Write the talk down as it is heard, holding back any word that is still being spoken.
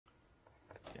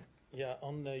Yeah,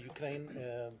 on Ukraine,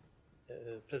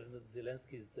 President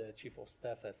Zelensky's chief of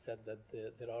staff has said that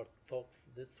there are talks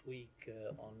this week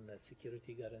on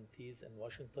security guarantees in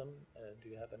Washington. Do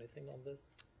you have anything on this?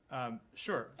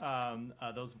 Sure.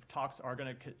 Those talks are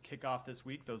going to kick off this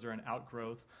week. Those are an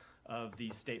outgrowth of the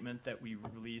statement that we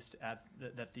released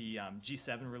that the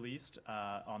G7 released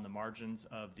on the margins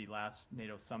of the last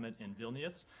NATO summit in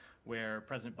Vilnius, where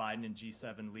President Biden and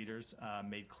G7 leaders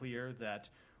made clear that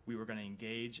we were going to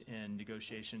engage in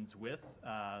negotiations with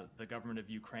the government of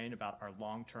Ukraine about our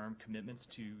long-term commitments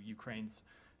to Ukraine's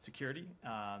security,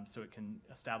 so it can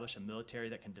establish a military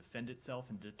that can defend itself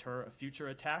and deter a future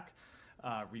attack,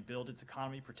 rebuild its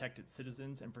economy, protect its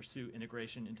citizens, and pursue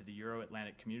integration into the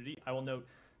Euro-Atlantic community. I will note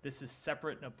this is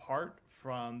separate and apart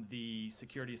from the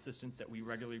security assistance that we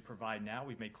regularly provide now.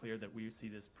 We've made clear that we see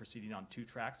this proceeding on two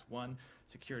tracks. One,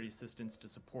 security assistance to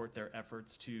support their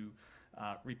efforts to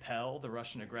repel the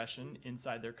Russian aggression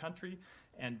inside their country,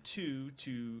 and two,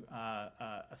 to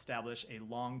establish a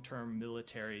long-term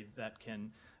military that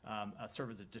can serve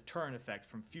as a deterrent effect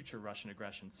from future Russian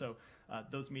aggression. So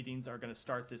those meetings are going to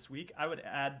start this week. I would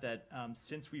add that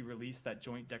since we released that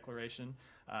joint declaration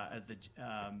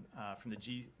from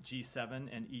the G7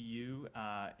 and EU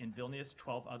in Vilnius,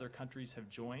 12 other countries have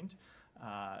joined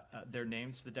their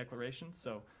names to the declaration.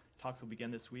 So talks will begin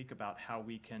this week about how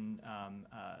we can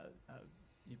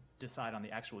decide on the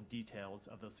actual details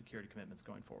of those security commitments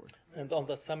going forward. And on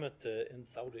the summit in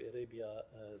Saudi Arabia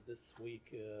this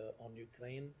week on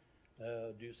Ukraine,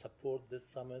 do you support this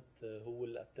summit? Who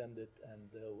will attend it, and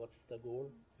what's the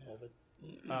goal of it?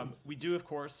 We do, of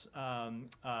course,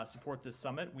 support this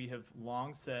summit. We have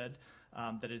long said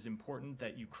that it is important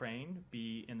that Ukraine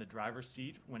be in the driver's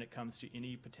seat when it comes to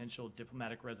any potential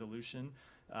diplomatic resolution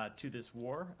to this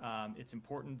war. It's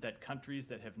important that countries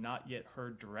that have not yet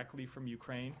heard directly from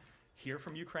Ukraine hear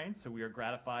from Ukraine, so we are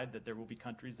gratified that there will be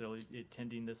countries that will be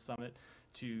attending this summit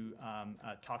to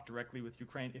talk directly with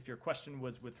Ukraine. If your question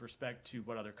was with respect to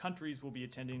what other countries will be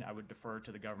attending, I would defer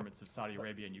to the governments of Saudi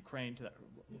Arabia and Ukraine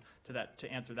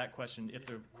to answer that question. If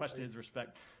the question is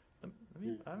respect,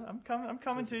 I'm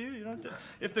coming to you. You don't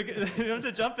have to, you don't have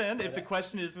to jump in. If the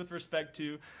question is with respect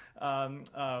to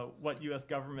what U.S.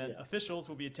 government officials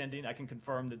will be attending, I can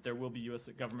confirm that there will be U.S.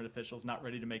 government officials, not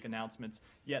ready to make announcements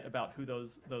yet about who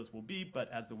those will be,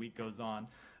 but as the week goes on,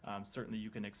 certainly you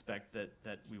can expect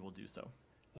that we will do so.